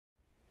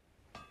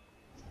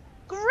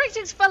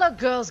Greetings, fellow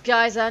girls,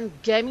 guys, and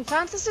gaming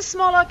fans. This is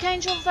Small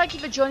Archangel. Thank you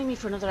for joining me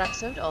for another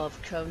episode of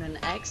Conan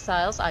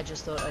Exiles. I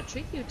just thought I'd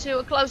treat you to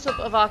a close-up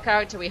of our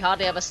character. We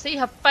hardly ever see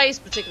her face,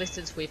 particularly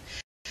since we've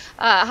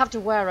have to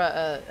wear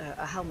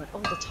a helmet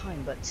all the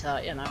time, but,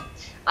 you know,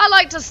 I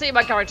like to see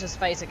my character's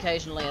face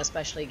occasionally,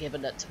 especially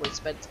given that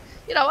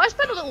I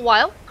spent a little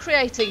while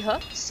creating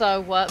her,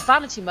 so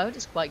vanity mode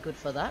is quite good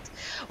for that.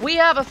 We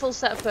have a full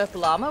set of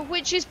purple armor,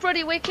 which is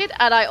pretty wicked,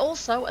 and I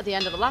also, at the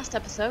end of the last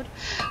episode,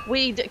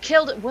 we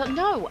killed, well,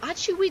 no,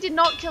 actually we did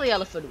not kill the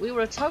elephant. We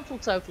were a total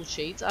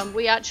cheat, and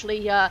we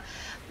actually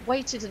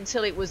waited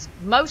until it was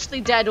mostly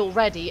dead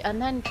already,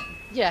 and then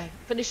yeah,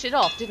 finished it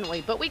off, didn't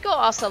we? But we got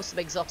ourselves some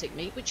exotic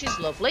meat, which is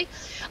lovely.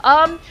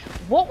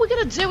 What we're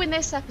going to do in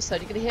this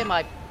episode, you're going to hear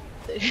my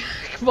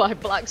my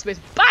blacksmith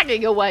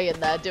banging away in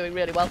there, doing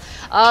really well.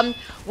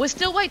 We're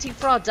still waiting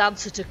for our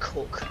dancer to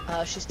cook.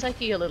 She's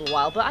taking a little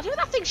while, but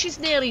I think she's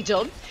nearly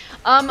done.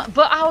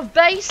 But our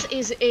base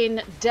is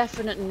in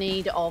definite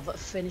need of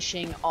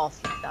finishing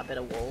off that bit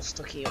of wall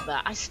stucky up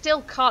there. I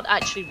still can't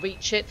actually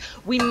reach it.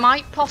 We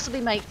might possibly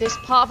make this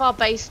part of our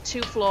base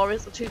two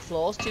stories.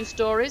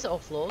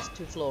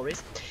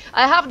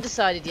 I haven't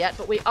decided yet,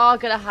 but we are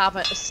going to have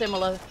a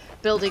similar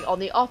building on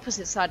the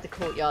opposite side of the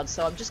courtyard,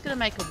 so I'm just going to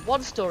make a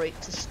one story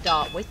to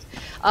start with,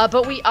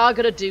 but we are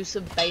going to do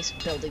some base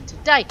building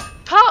today,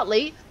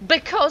 partly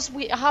because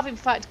we have in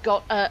fact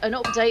got an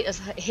update as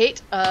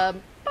hit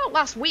about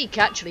last week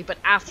actually, but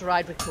after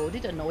I'd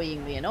recorded,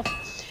 annoyingly enough,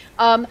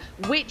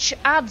 which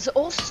adds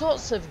all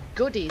sorts of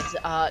goodies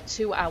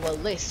to our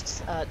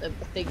lists of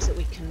things that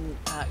we can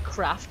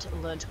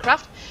learn to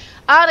craft,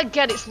 and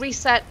again it's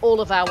reset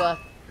all of our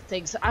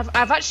things.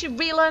 I've actually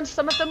relearned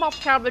some of them off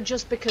camera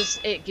just because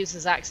it gives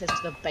us access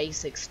to the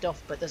basic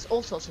stuff, but there's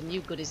all sorts of new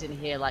goodies in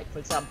here, like for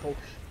example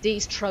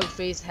these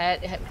trophies. We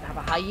have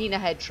a hyena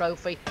head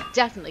trophy,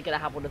 definitely going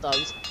to have one of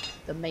those,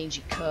 the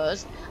mangy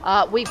curs.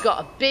 We've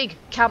got a big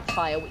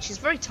campfire, which is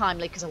very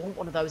timely because I want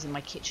one of those in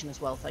my kitchen as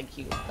well, thank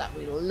you. That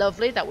would be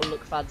lovely, that would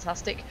look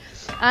fantastic.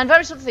 And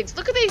various other things.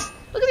 Look at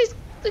these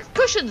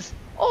cushions,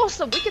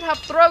 awesome. We can have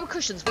throw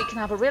cushions, we can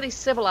have a really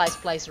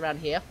civilized place around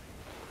here.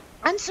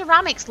 And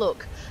ceramics,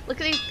 look at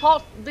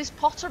this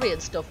pottery and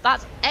stuff.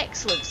 That's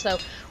excellent. So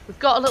we've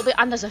got a little bit,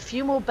 and there's a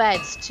few more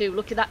beds too.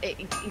 Look at that,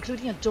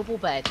 including a double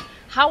bed.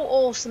 How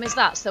awesome is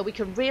that? So we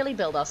can really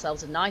build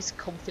ourselves a nice,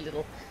 comfy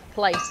little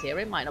place here.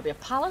 It might not be a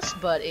palace,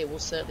 but it will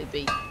certainly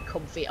be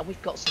comfy. And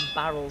we've got some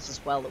barrels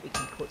as well that we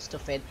can put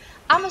stuff in.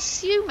 I'm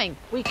assuming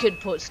we could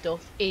put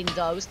stuff in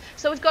those.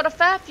 So we've got a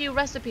fair few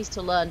recipes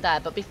to learn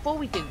there. But before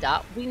we do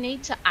that, we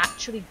need to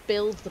actually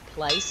build the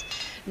place.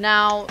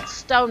 Now,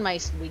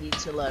 stonemason we need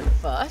to learn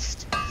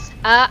first.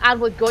 And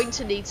we're going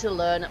to need to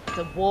learn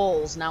the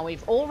walls. Now,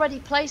 we've already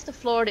placed the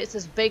floor and it's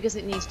as big as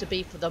it needs to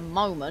be for the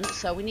moment.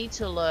 So we need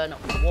to learn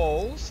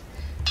walls,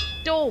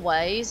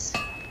 doorways.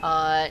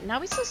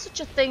 Now, is there such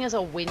a thing as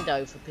a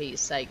window, for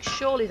Pete's sake?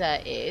 Surely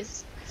there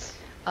is.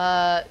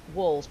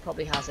 Walls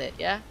probably has it,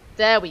 yeah?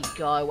 There we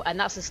go. And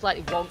that's a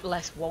slightly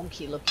less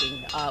wonky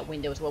looking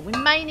window as well. We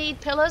may need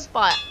pillars,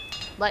 but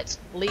let's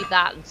leave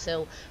that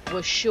until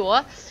we're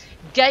sure.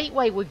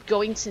 Gateway we're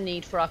going to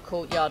need for our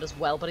courtyard as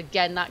well, but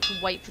again, that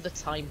can wait for the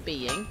time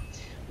being.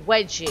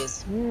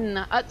 Wedges.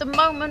 At the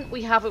moment,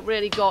 we haven't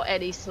really got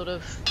any sort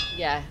of,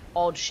 yeah,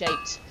 odd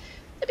shaped.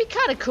 It'd be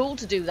kind of cool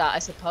to do that, I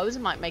suppose.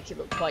 It might make it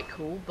look quite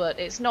cool, but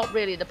it's not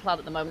really the plan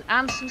at the moment.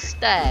 And some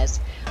stairs.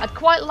 I'd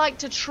quite like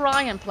to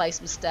try and place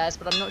some stairs,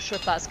 but I'm not sure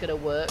if that's going to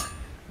work.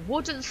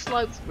 Wooden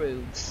sloped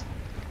roofs.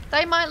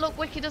 They might look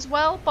wicked as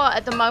well, but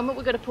at the moment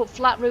we're going to put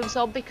flat roofs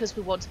on because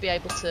we want to be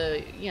able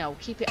to, you know,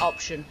 keep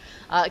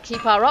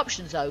our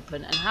options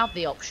open and have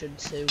the option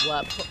to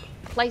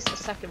place a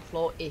second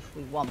floor if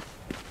we want.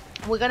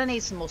 We're going to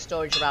need some more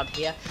storage around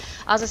here.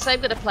 As I say, I'm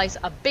going to place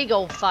a big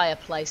old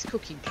fireplace,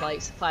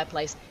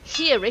 fireplace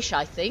here-ish,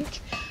 I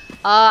think.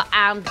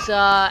 And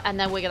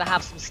then we're going to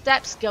have some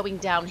steps going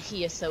down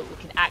here so we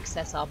can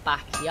access our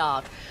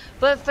backyard.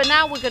 But for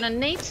now, we're going to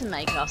need to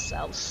make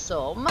ourselves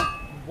some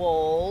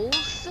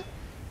walls,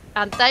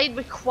 and they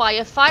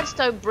require 5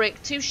 stone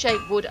brick, 2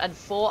 shaped wood, and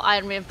 4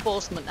 iron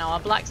reinforcement. Now, our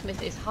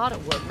blacksmith is hard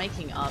at work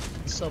making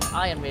some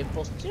iron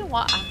reinforcement. Do you know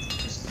what? I'll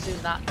just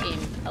zoom that in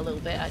a little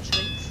bit,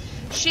 actually.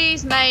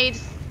 She's made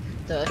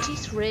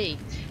 33.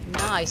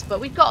 Nice,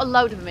 but we've got a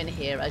load of them in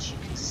here, as you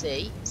can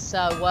see.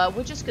 So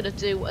we're just going to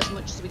do as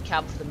much as we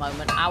can for the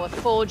moment. Our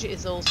forge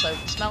is also,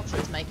 smelter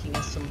is making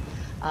us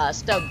some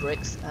stone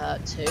bricks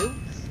too.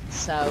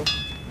 So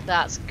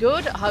that's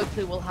good.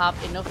 Hopefully we'll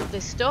have enough of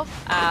this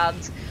stuff,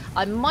 and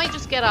I might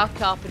just get our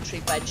carpentry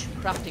bench and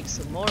crafting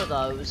some more of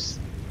those.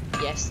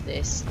 Yes,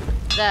 this.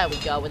 There we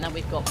go, and then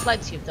we've got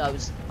plenty of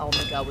those on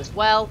the go as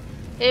well.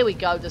 Here we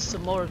go, there's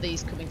some more of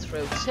these coming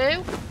through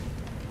too.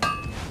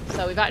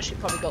 So we've actually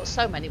probably got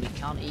so many we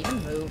can't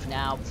even move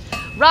now.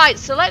 Right,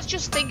 so let's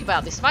just think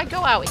about this. If I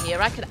go out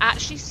here, I can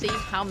actually see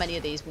how many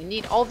of these we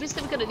need.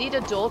 Obviously, we're going to need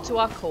a door to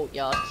our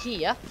courtyard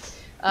here.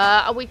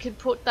 And we could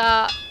put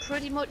that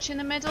pretty much in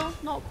the middle.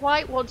 Not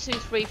quite. 1, 2,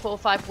 3, 4,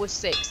 5. We're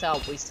 6,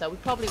 aren't we? So we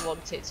probably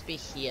want it to be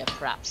here,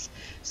 perhaps.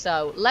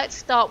 So let's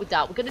start with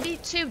that. We're going to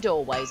need 2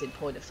 doorways, in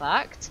point of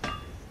fact.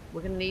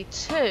 We're going to need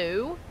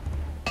 2.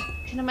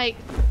 Can I make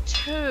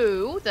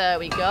 2? There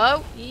we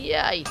go.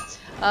 Yay.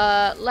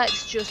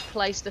 Let's just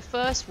place the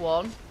first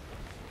one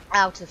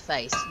outer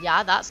face.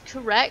 Yeah, that's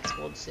correct.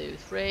 1, 2,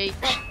 3.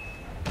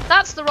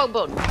 That's the wrong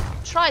button.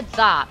 Try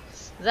that.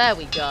 There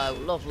we go.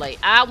 Lovely.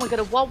 And we're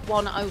going to want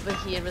one over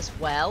here as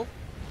well.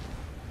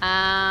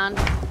 And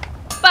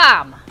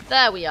bam!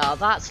 There we are.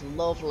 That's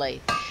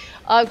lovely.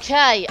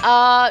 Okay.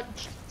 Oh,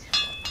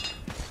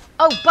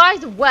 by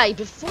the way,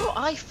 before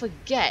I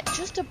forget,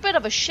 just a bit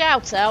of a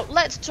shout out.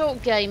 Let's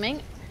Talk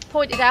Gaming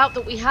pointed out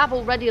that we have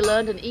already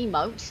learned an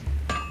emote.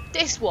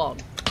 This one.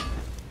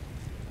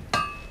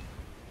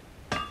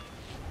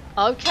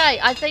 Okay,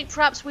 I think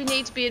perhaps we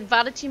need to be in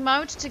vanity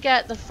mode to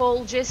get the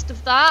full gist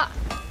of that.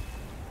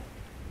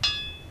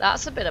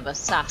 That's a bit of a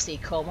sassy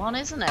come on,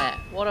 isn't it?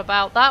 What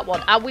about that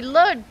one? And we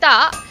learned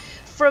that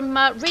from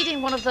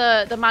reading one of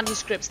the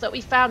manuscripts that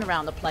we found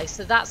around the place.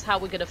 So that's how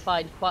we're going to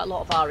find quite a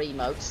lot of our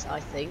emotes,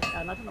 I think.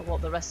 And I don't know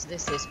what the rest of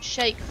this is.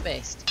 Shake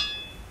fist.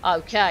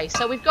 Okay,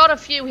 so we've got a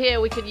few here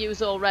we can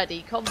use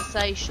already.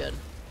 Conversation.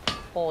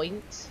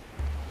 Point.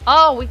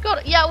 Oh, we've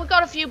got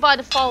a few by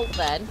default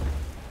then.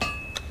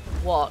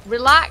 What?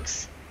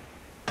 Relax.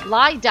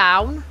 Lie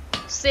down.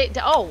 Sit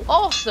down. Oh,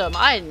 awesome.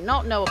 I did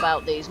not know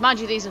about these. Mind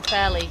you, these are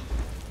fairly...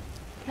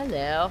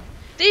 Hello.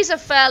 These are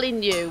fairly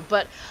new,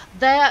 but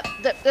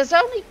there's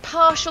only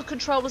partial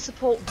controller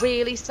support,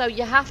 really, so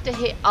you have to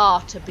hit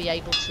R to be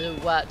able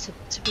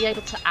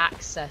to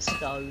access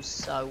those.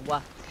 So,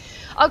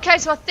 okay,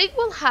 so I think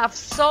we'll have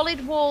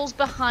solid walls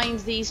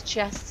behind these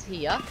chests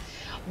here.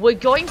 We're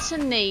going to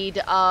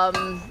need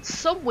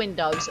some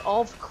windows,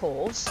 of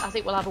course. I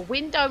think we'll have a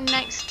window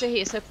next to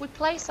here. So if we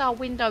place our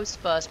windows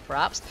first,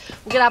 perhaps,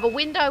 we're going to have a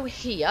window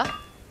here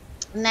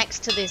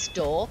next to this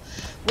door.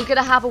 We're going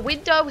to have a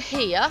window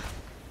here,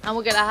 and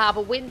we're going to have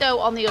a window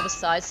on the other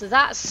side. So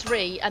that's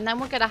 3, and then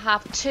we're going to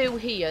have 2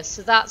 here.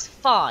 So that's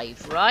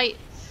 5, right?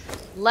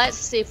 Let's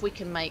see if we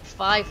can make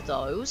 5 of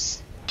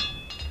those.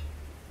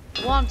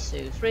 1,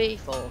 2, 3,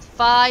 4,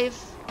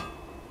 5.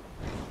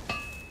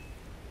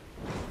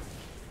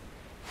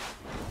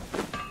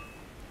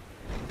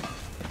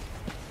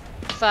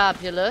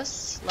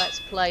 Fabulous. Let's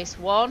place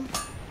one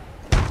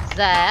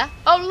there.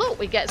 Oh, look,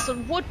 we get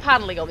some wood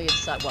paneling on the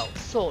inside. Well,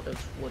 sort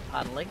of wood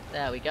paneling.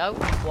 There we go.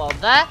 One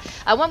there.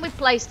 And when we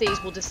place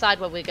these, we'll decide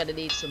whether we're going to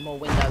need some more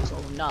windows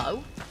or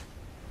no.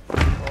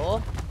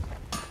 4,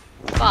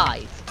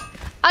 5.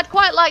 I'd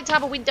quite like to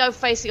have a window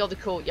facing on the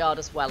courtyard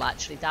as well,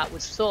 actually. That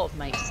would sort of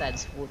make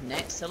sense, wouldn't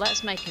it? So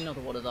let's make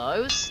another one of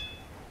those.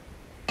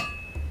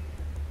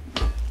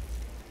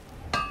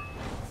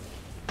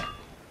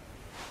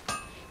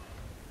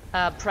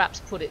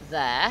 Perhaps put it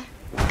there.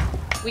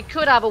 We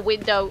could have a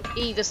window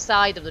either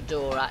side of the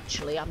door,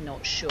 actually. I'm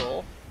not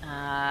sure.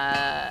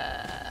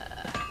 I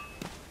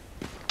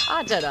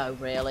don't know,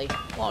 really.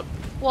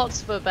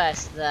 What's for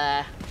best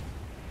there?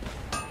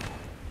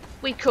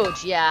 We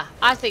could, yeah.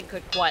 I think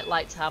I'd quite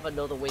like to have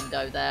another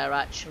window there,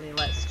 actually.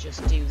 Let's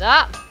just do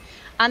that.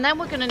 And then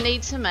we're going to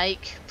need to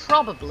make,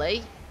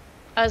 probably,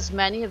 as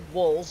many of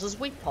walls as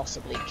we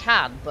possibly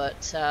can.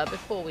 But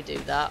before we do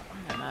that,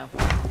 I don't know.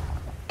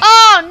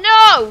 Oh,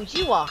 no!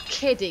 You are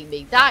kidding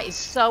me. That is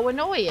so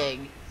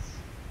annoying.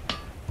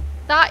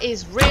 That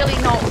is really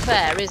not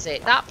fair, is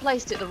it? That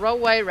placed it the wrong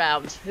way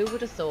around. Who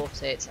would have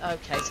thought it?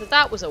 Okay, so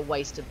that was a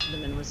waste of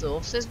blooming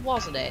resources,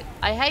 wasn't it?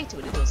 I hate it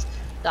when it does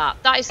that.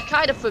 That is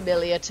kind of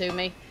familiar to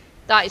me.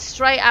 That is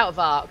straight out of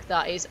Ark.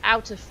 That is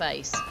out of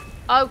face.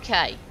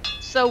 Okay,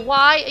 so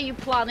why are you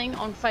planning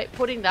on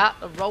putting that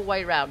the wrong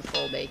way around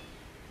for me?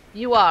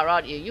 You are,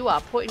 aren't you? You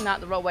are putting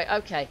that the wrong way.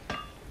 Okay.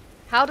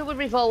 How do we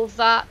revolve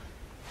that?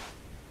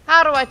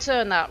 How do I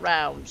turn that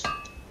round?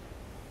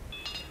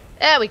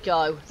 There we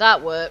go.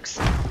 That works.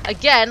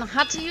 Again, I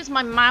had to use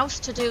my mouse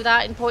to do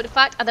that in point of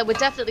fact. And then we're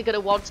definitely going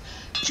to want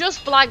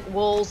just blank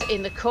walls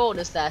in the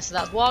corners there. So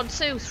that's 1,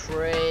 2,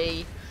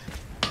 3,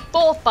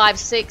 4, 5,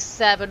 6,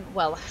 7.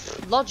 Well,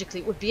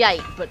 logically it would be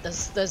 8. But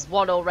there's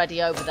one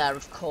already over there,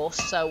 of course.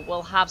 So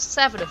we'll have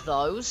 7 of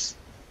those.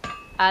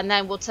 And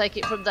then we'll take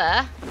it from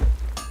there.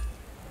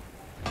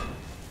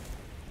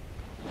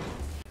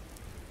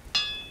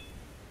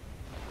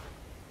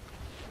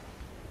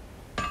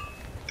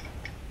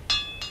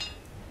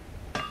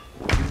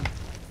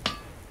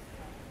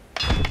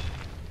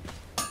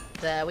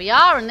 There we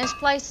are, and this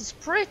place is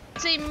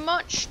pretty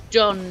much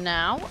done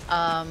now.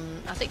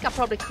 I think I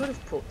probably could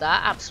have put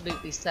that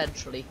absolutely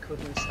centrally,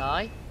 couldn't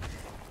I?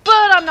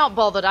 But I'm not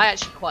bothered. I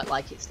actually quite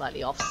like it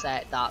slightly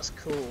offset. That's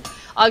cool.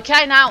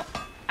 Okay, now,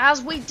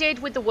 as we did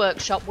with the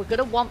workshop, we're going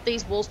to want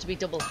these walls to be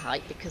double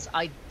height because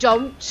I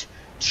don't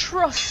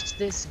trust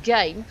this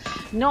game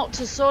not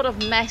to sort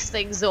of mess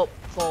things up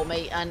for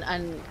me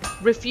and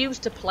refuse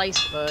to place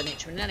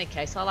furniture. In any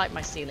case, I like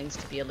my ceilings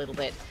to be a little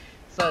bit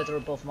further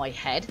above my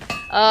head.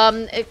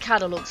 It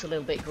kind of looks a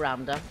little bit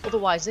grander.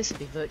 Otherwise, this would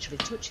be virtually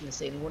touching the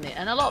ceiling, wouldn't it?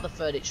 And a lot of the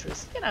furniture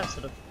is, you know,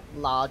 sort of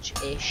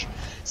large-ish.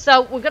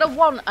 So we're going to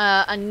want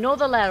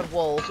another layer of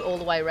walls all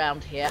the way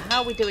around here.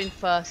 How are we doing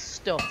for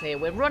stuff here?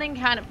 We're running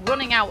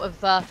out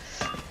of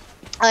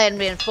iron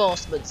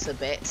reinforcements a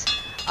bit.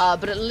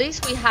 But at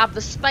least we have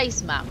the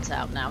space mapped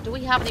out now. Do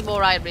we have any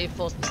more iron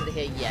reinforcements in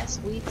here? Yes,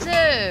 we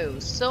do.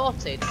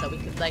 Sorted, so we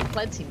can make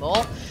plenty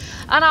more.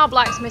 And our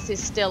blacksmith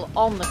is still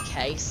on the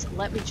case.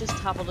 Let me just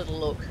have a little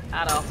look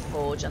at our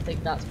forge. I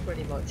think that's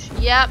pretty much...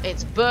 Yep,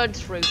 it's burned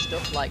through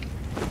stuff like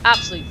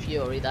absolute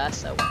fury there,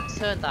 so we'll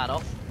turn that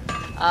off.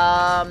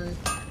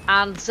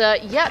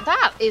 Yeah,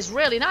 that is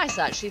really nice,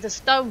 actually. The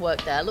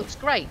stonework there looks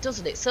great,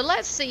 doesn't it? So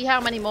let's see how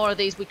many more of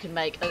these we can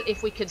make.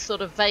 If we can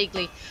sort of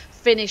vaguely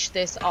finish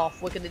this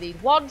off, we're going to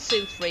need 1,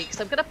 2, 3, because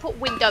I'm going to put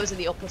windows in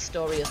the upper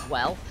story as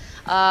well.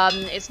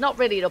 It's not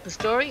really an upper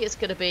story. It's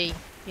going to be,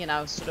 you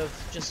know, sort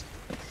of just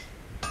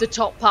the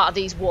top part of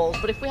these walls.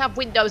 But if we have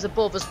windows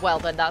above as well,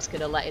 then that's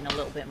going to let in a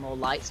little bit more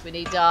light. So we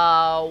need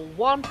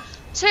 1,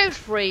 2,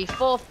 3,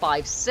 4,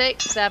 5,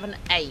 6, 7,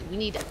 8. We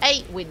need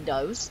 8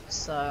 windows.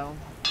 So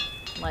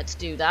let's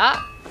do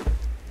that.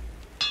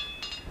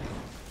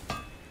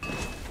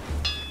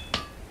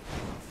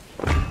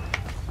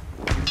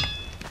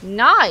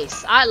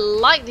 Nice! I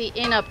like the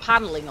inner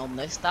paneling on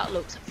this. That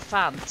looks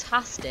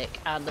fantastic.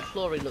 And the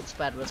flooring looks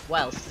better as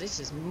well. So this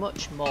is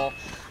much more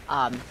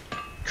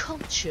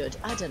cultured.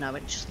 I don't know.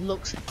 It just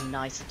looks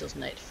nicer,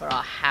 doesn't it, for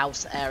our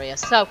house area.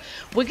 So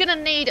we're going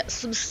to need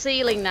some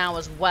ceiling now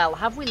as well.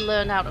 Have we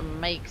learned how to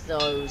make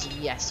those?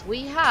 Yes,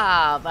 we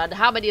have. And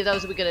how many of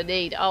those are we going to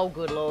need? Oh,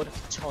 good Lord.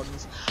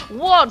 Tons.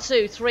 1,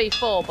 2, 3,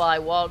 4 by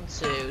 1,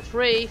 2,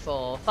 3,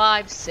 4,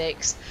 5,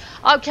 6.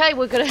 Okay,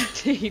 we're going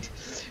to need...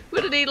 We're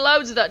going to need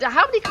loads of that.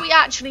 How many can we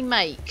actually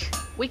make?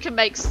 We can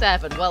make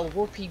 7. Well,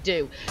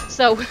 whoopee-doo.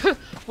 So,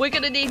 we're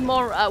going to need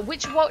more.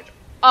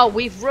 Oh,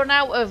 we've run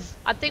out of...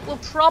 I think we'll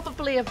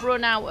probably have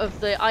run out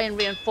of the iron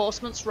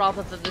reinforcements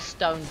rather than the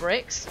stone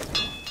bricks.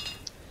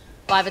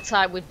 By the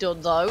time we've done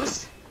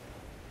those.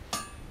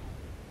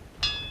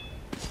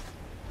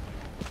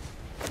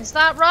 Is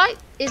that right?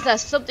 Is there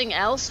something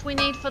else we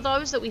need for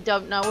those that we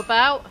don't know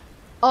about?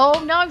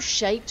 Oh, no.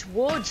 Shaped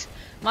wood.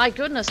 My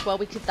goodness, well,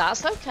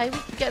 that's okay. We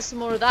can get some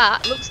more of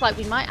that. Looks like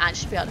we might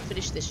actually be able to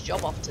finish this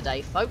job off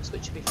today, folks,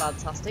 which would be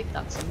fantastic.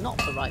 That's not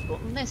the right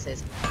button. This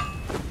is.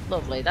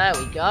 Lovely. There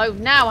we go.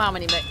 Now, how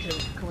many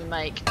can we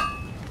make?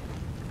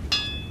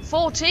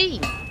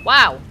 14.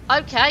 Wow.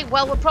 Okay.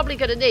 Well, we're probably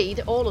going to need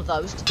all of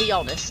those, to be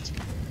honest,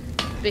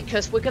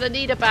 because we're going to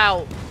need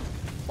about,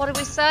 what did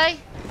we say?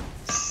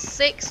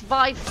 6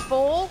 by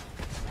 4.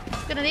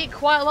 We're going to need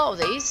quite a lot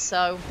of these,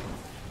 so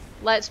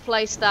let's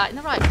place that in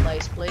the right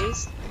place,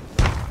 please.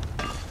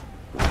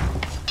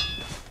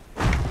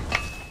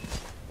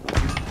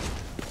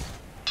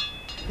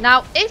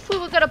 Now, if we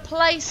were going to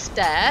place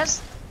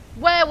stairs,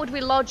 where would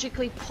we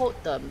logically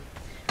put them?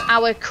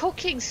 Our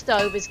cooking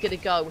stove is going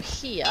to go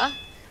here,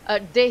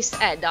 at this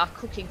end, our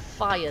cooking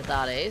fire,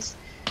 that is.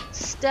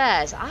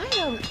 Stairs, I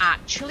don't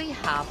actually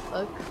have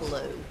a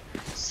clue.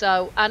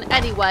 So, and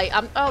anyway,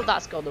 oh,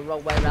 that's gone the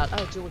wrong way around.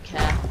 Oh, do we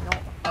care?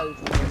 Not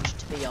over much,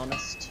 to be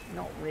honest.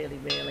 Not really,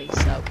 really.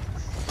 So,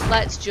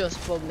 let's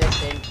just bung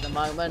this in for the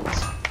moment.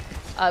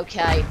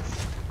 Okay.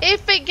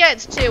 If it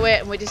gets to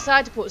it and we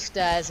decide to put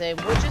stairs in,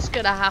 we're just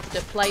going to have to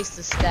place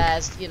the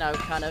stairs, you know,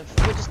 kind of,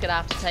 we're just going to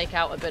have to take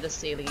out a bit of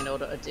ceiling in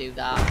order to do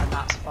that, and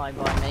that's fine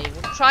by me.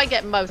 We'll try and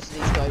get most of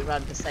these going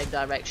around the same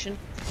direction.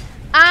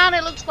 And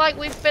it looks like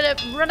we've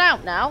run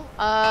out now,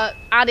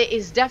 and it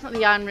is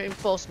definitely iron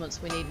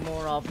reinforcements we need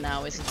more of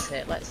now, isn't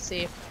it? Let's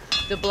see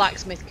if the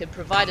blacksmith can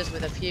provide us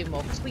with a few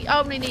more, because we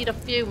only need a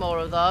few more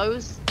of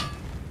those.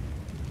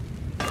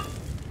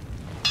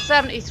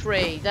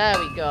 73, there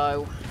we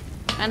go.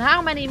 And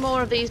how many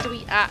more of these do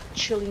we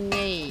actually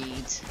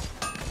need?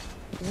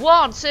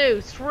 1,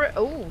 2, 3.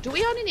 Oh, do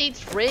we only need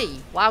 3?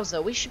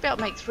 Wowza, we should be able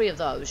to make 3 of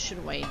those,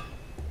 shouldn't we?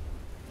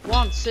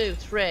 1, 2,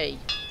 3.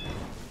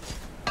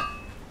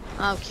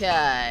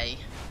 Okay.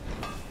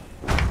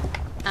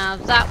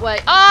 And that way.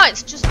 Oh,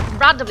 it's just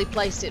randomly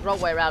placed it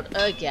wrong way around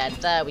again.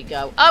 There we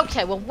go.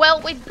 Okay,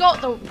 well, we've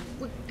got the...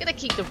 We're going to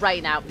keep the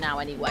rain out now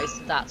anyway,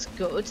 so that's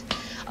good.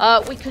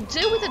 We could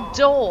do with a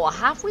door.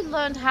 Have we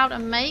learned how to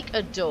make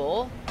a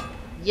door?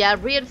 Yeah,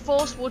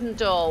 reinforced wooden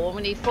door. Well,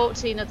 we need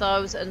 14 of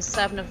those and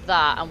 7 of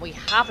that. And we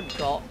haven't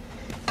got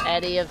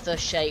any of the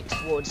shaped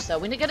wood. So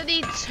we're going to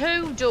need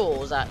 2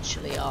 doors,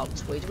 actually,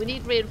 aren't we? Do we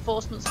need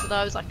reinforcements for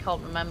those? I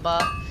can't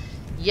remember.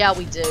 Yeah,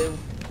 we do.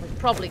 We've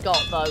probably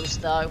got those,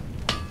 though.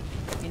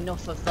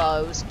 Enough of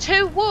those.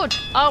 2 wood!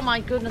 Oh, my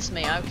goodness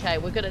me. Okay,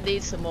 we're going to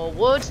need some more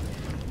wood.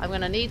 I'm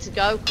going to need to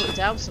go cut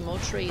down some more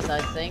trees,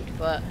 I think.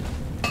 But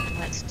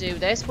let's do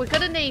this. We're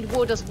going to need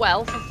wood as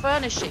well for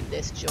furnishing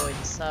this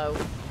joint. So...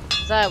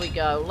 there we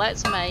go.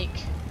 Let's make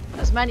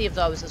as many of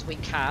those as we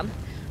can.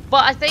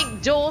 But I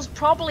think doors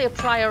probably a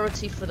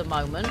priority for the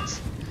moment.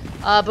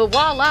 But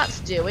while that's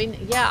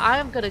doing, yeah, I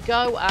am going to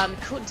go and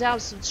cut down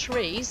some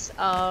trees.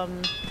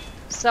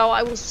 So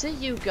I will see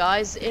you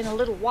guys in a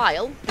little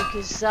while,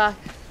 because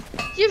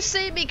you've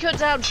seen me cut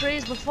down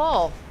trees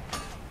before.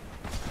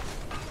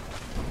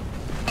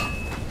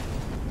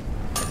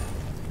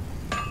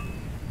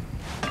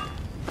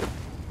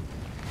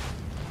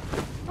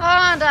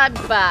 And I'm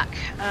back,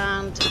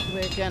 and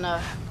we're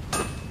gonna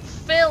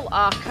fill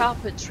our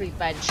carpentry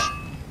bench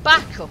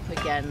back up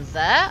again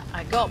there.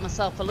 I got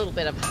myself a little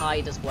bit of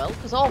hide as well,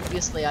 because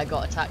obviously I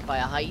got attacked by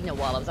a hyena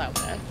while I was out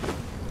there.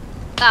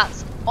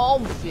 That's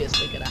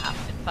obviously going to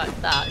happen. In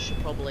fact, that should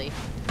probably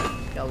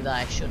go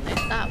there, shouldn't it?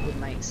 That would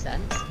make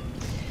sense.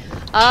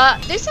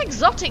 This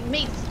exotic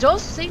meat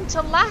does seem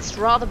to last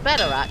rather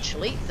better,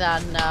 actually,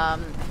 than...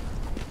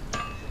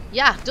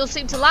 yeah, does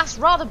seem to last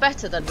rather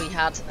better than we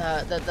had,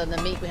 than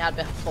the meat we had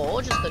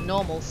before, just the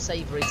normal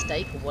savoury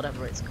steak or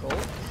whatever it's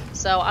called.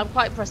 So I'm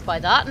quite impressed by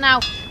that. Now,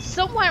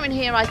 somewhere in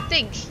here, I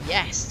think,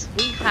 yes,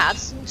 we had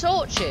some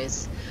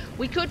torches.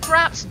 We could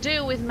perhaps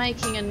do with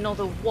making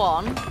another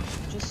one.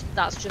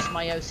 That's just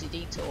my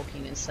OCD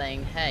talking and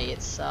saying, hey,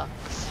 it's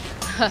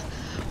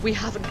we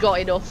haven't got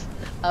enough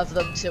of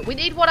them to... We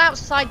need one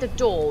outside the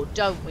door,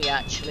 don't we,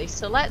 actually?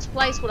 So let's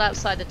place one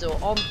outside the door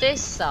on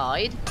this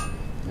side.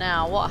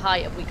 Now, what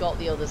height have we got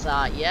the others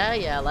at?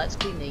 Yeah, let's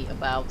be neat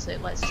about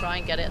it. Let's try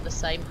and get it at the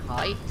same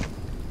height.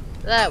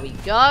 There we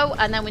go.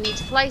 And then we need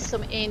to place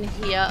some in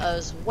here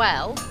as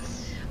well.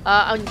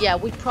 And yeah,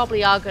 we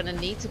probably are going to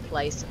need to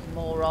place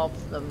more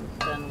of them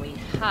than we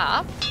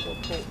have. We'll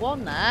put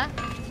one there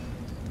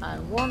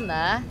and one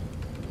there.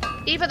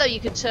 Even though you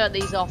can turn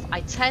these off,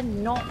 I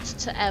tend not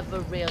to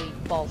ever really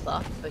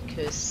bother,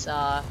 because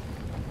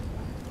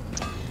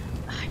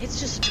it's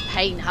just such a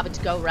pain having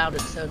to go around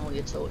and turn all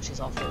your torches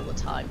off all the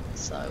time.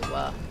 So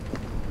I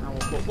will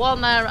put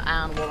one there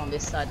and one on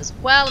this side as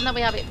well, and then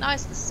we have it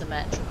nice and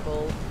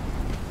symmetrical.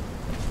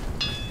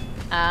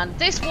 And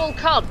this wall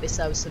can't be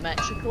so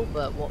symmetrical,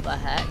 but what the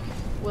heck.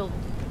 We'll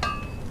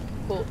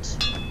put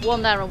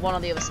one there and one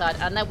on the other side.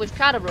 And then we've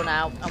kind of run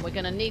out, and we're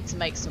going to need to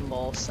make some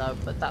more, so,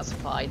 but that's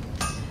fine.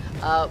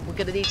 We're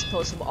going to need to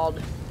put some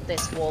on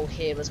this wall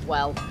here as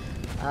well.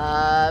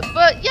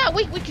 But yeah,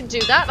 we can do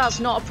that. That's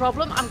not a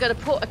problem. I'm going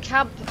to put a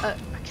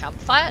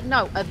campfire?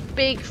 No, a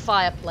big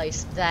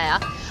fireplace there.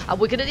 And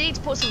we're going to need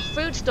to put some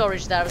food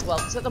storage there as well,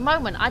 because at the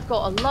moment I've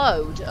got a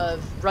load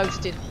of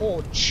roasted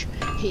haunch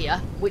here,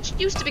 which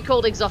used to be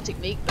called exotic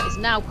meat, but is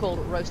now called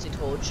roasted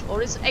haunch.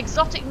 Or is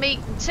exotic meat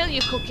until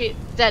you cook it,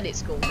 then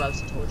it's called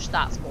roasted haunch.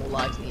 That's more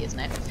likely, isn't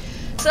it?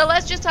 So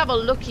let's just have a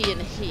looky in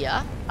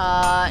here.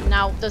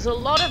 Now, there's a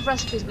lot of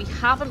recipes we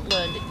haven't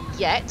learned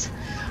yet,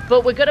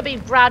 but we're going to be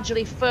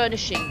gradually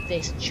furnishing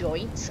this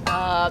joint.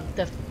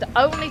 The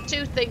only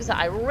two things that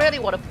I really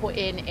want to put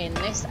in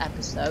this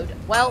episode,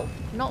 well,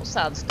 not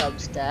sandstone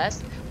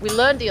stairs. We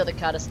learned the other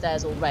kind of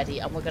stairs already,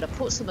 and we're going to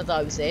put some of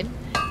those in.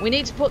 We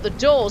need to put the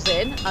doors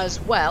in as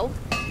well.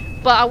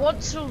 But I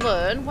want to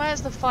learn,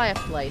 where's the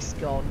fireplace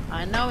gone?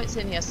 I know it's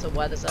in here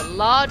somewhere. There's a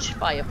large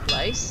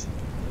fireplace.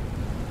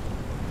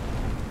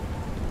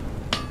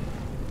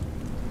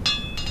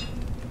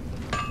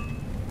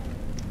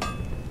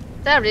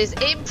 There is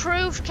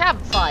improved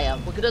campfire.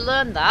 We're going to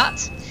learn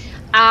that.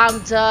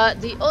 And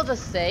the other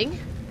thing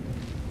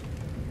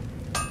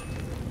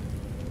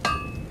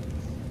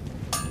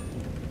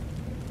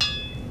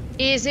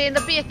is in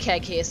the beer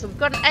keg here. So we've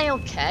got an ale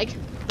keg,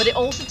 but it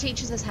also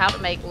teaches us how to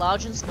make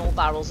large and small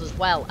barrels as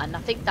well. And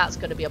I think that's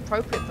going to be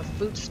appropriate for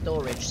food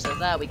storage. So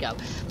there we go.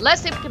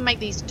 Let's see if we can make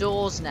these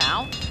doors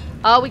now.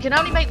 We can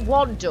only make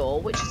one door,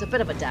 which is a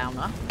bit of a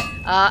downer.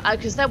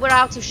 Because then we're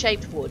out of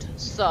shaped wood,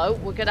 so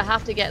we're going to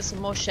have to get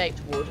some more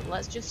shaped wood.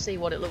 Let's just see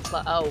what it looks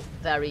like. Oh,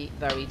 very,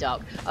 very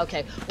dark.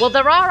 Okay, well,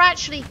 there are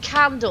actually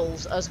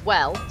candles as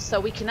well, so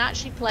we can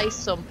actually place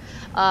some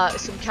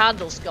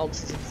candle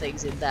sconces and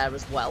things in there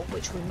as well,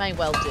 which we may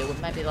well do,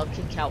 and maybe they'll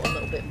kick out a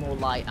little bit more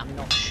light. I'm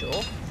not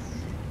sure.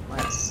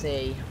 Let's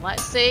see.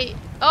 Let's see.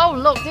 Oh,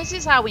 look, this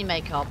is how we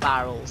make our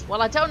barrels.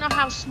 Well, I don't know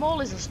how small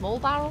is a small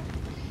barrel,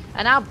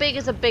 and how big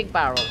is a big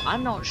barrel.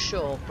 I'm not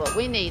sure, but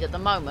we need, at the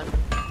moment...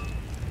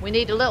 We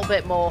need a little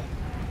bit more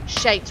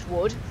shaped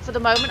wood. For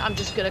the moment, I'm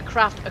just going to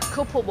craft a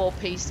couple more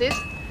pieces.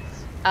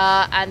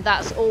 And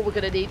that's all we're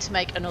going to need to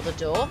make another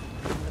door.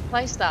 I'm going to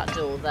place that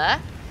door there.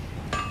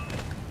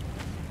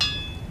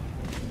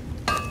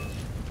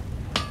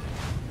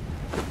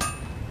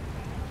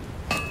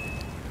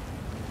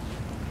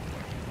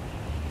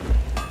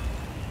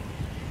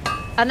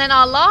 And then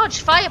our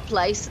large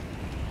fireplace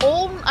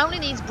only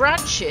needs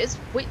branches,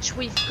 which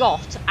we've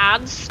got,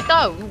 and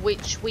stone,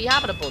 which we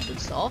have an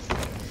abundance of.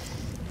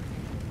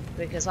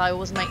 Because I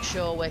always make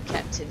sure we're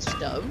kept in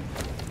stone.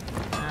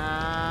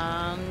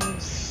 And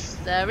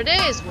there it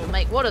is. We'll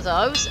make one of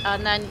those.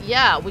 And then,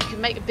 yeah, we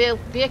can make a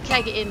beer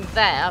keg in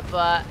there.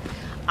 But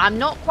I'm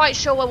not quite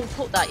sure where we'll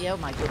put that yet. Oh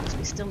my goodness,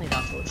 we still need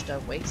our torch,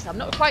 don't we? So I'm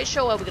not quite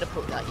sure where we're going to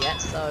put that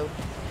yet. So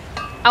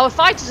our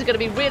fighters are going to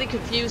be really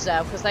confused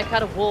now, because they're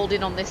kind of walled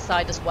in on this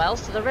side as well.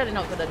 So they're really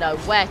not going to know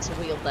where to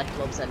wield their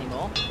clubs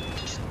anymore.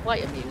 Which is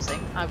quite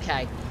amusing.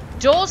 Okay,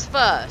 doors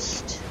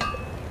first.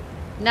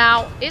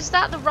 Now, is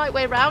that the right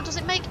way around? Does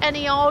it make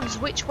any odds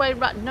which way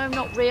round? No,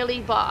 not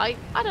really, but I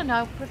don't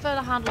know. Prefer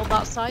the handle on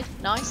that side.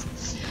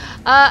 Nice.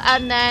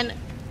 And then,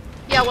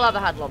 yeah, we'll have the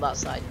handle on that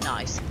side.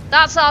 Nice.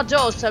 That's our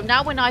doors, so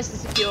now we're nice and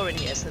secure in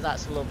here, so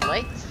that's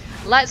lovely.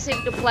 Let's see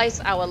if we can place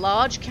our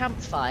large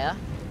campfire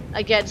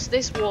against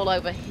this wall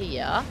over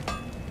here.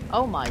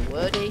 Oh my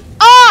wordy.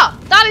 Ah!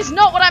 That is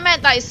not what I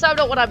meant. That is so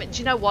not what I meant. Do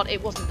you know what?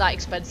 It wasn't that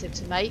expensive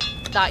to make.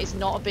 That is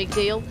not a big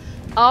deal.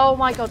 Oh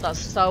my god, that's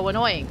so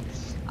annoying.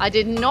 I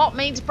did not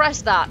mean to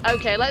press that.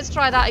 Okay, let's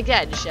try that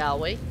again, shall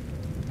we?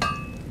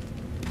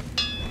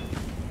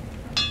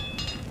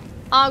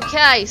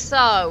 Okay,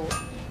 so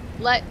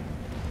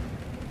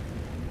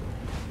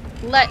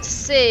let's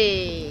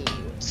see.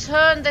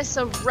 Turn this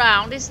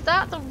around. Is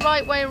that the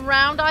right way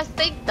around? I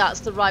think that's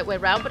the right way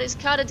around, but it's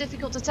kind of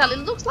difficult to tell. It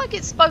looks like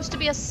it's supposed to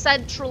be a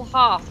central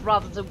hearth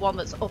rather than one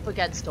that's up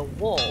against a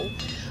wall.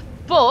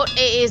 But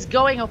it is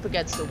going up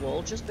against the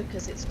wall just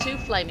because it's too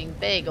flaming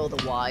big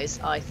otherwise,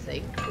 I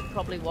think. We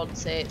probably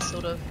want it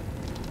sort of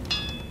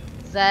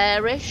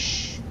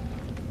there-ish.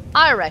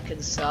 I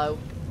reckon so.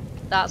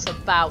 That's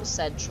about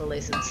central,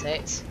 isn't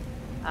it?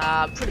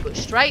 Pretty much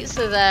straight,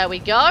 so there we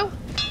go.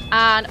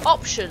 And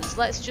options,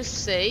 let's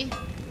just see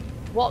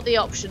what the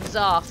options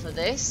are for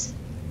this.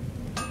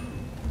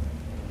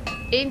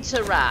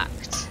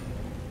 Interact.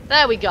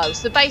 There we go.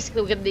 So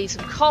basically we're going to need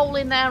some coal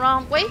in there,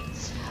 aren't we?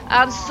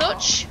 And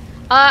such.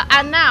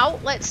 And now,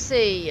 let's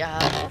see.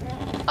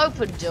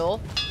 Open door.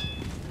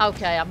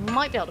 Okay, I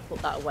might be able to put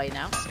that away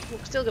now.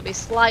 It's still going to be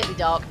slightly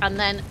dark. And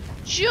then,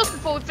 just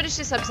before we finish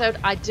this episode,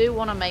 I do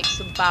want to make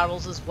some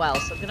barrels as well.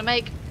 So I'm going to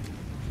make...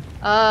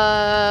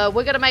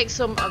 we're going to make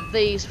some of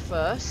these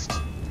first.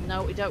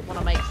 No, we don't want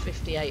to make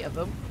 58 of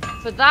them.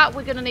 For that,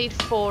 we're going to need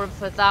 4. And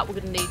for that, we're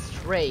going to need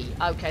 3.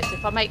 Okay, so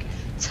if I make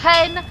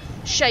 10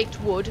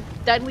 shaped wood,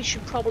 then we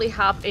should probably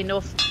have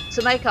enough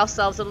to make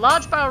ourselves a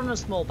large barrel and a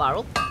small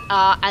barrel.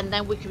 And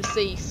then we can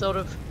see sort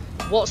of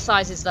what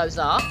sizes those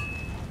are.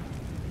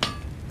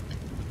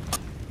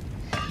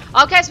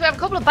 Okay, so we have a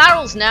couple of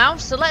barrels now,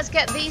 so let's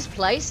get these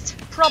placed,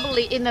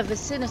 probably in the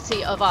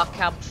vicinity of our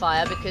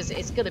campfire, because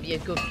it's going to be a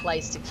good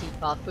place to keep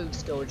our food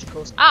storage, of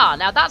course.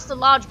 Now that's the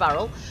large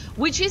barrel,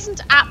 which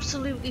isn't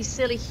absolutely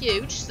silly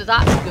huge, so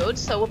that's good.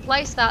 So we'll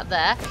place that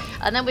there,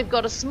 and then we've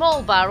got a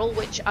small barrel,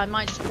 which I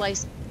might just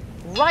place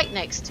right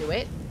next to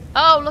it.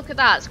 Oh, look at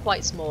that, it's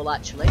quite small,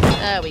 actually.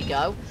 There we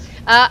go.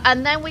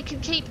 And then we can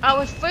keep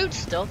our food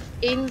stuff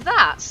in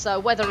that. So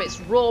whether it's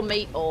raw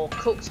meat or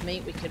cooked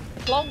meat, we can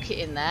plonk it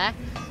in there.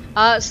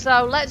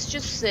 So let's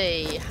just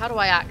see. How do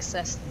I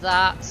access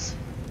that?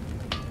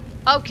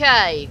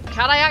 Okay,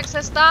 can I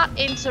access that?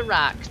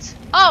 Interact.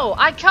 Oh,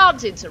 I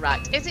can't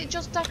interact. Is it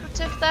just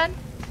decorative then?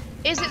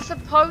 Is it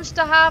supposed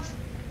to have...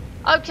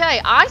 Okay,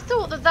 I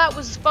thought that that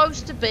was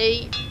supposed to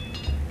be...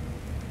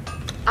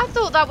 I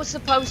thought that was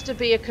supposed to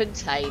be a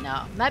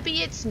container.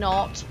 Maybe it's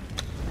not.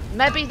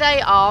 Maybe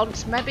they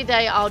aren't. Maybe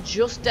they are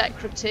just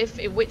decorative,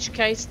 in which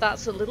case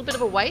that's a little bit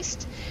of a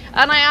waste.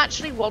 And I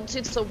actually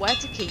wanted somewhere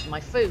to keep my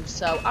food,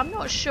 so I'm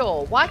not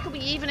sure. Why could we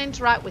even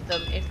interact with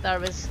them if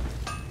there is...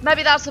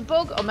 Maybe that's a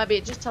bug, or maybe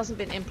it just hasn't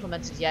been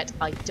implemented yet.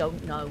 I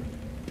don't know.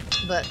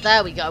 But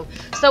there we go.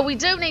 So we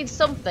do need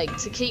something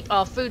to keep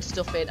our food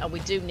stuff in, and we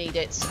do need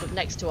it sort of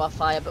next to our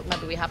fire, but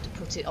maybe we have to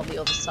put it on the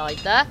other side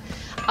there.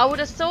 I would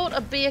have thought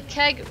a beer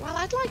keg. Well,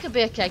 I'd like a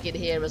beer keg in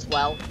here as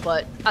well,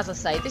 but as I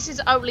say, this is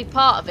only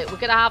part of it. We're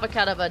going to have a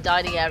kind of a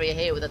dining area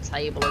here with a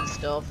table and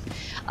stuff.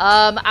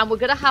 And we're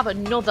going to have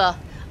another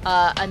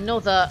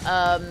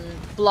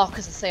block,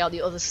 as I say, on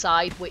the other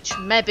side, which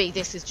maybe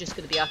this is just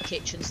going to be our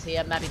kitchens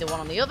here. Maybe the one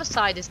on the other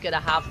side is going to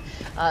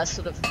have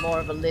sort of more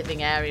of a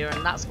living area,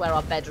 and that's where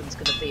our bedroom's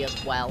going to be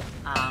as well.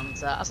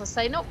 And as I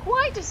say, not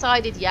quite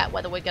decided yet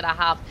whether we're going to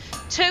have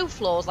 2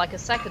 floors, like a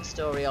second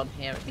story on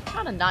here. It'd be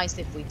kind of nice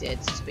if we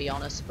did, to be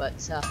honest, but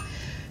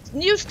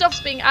new stuff's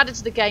being added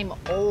to the game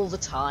all the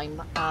time.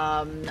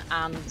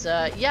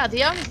 Yeah,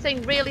 the only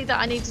thing really that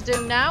I need to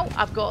do now,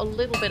 I've got a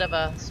little bit of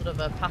a sort of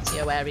a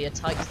patio area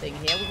type thing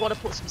here. We want to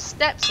put some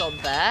steps on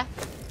there.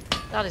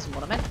 That isn't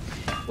what I meant.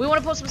 We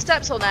want to put some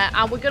steps on there,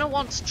 and we're going to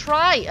want to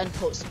try and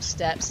put some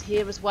steps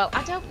here as well.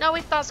 I don't know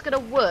if that's going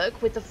to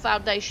work with the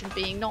foundation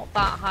being not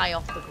that high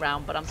off the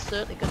ground, but I'm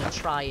certainly going to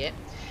try it.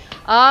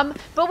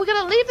 But we're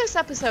going to leave this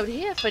episode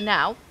here for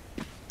now.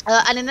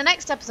 And in the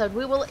next episode,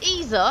 we will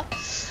either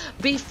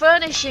be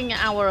furnishing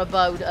our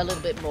abode a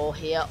little bit more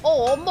here,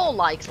 or more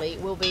likely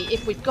we'll be,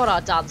 if we've got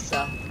our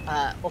dancer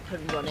up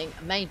and running,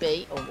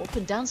 maybe, or up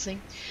and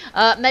dancing,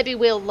 maybe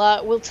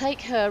we'll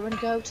take her and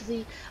go to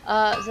the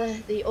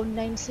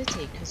unnamed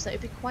city, because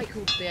it'd be quite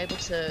cool to be able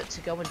to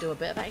go and do a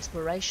bit of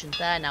exploration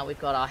there. Now we've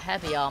got our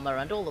heavy armor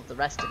and all of the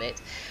rest of it.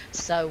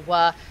 So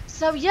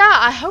yeah,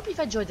 I hope you've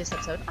enjoyed this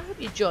episode. I hope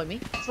you join me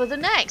for the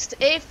next.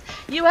 If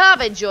you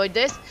have enjoyed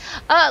this,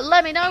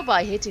 let me know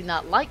by hitting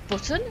that like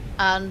button,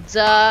 and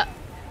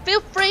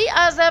feel free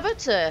as ever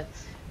to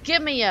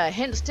give me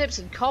hints, tips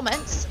and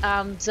comments.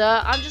 And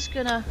I'm just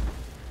gonna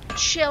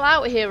chill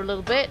out here a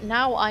little bit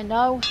now I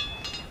know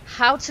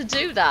how to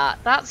do that.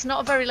 That's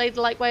not a very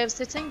ladylike way of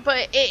sitting,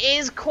 but it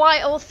is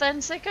quite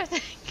authentic, I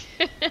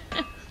think.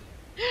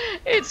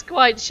 It's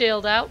quite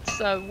chilled out,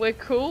 so we're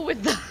cool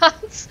with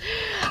that.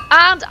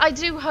 And I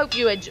do hope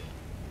you enjoy.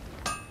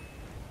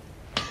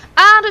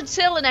 And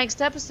until the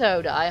next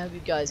episode, I hope you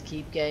guys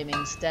keep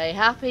gaming, stay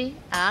happy,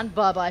 and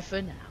bye-bye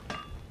for now.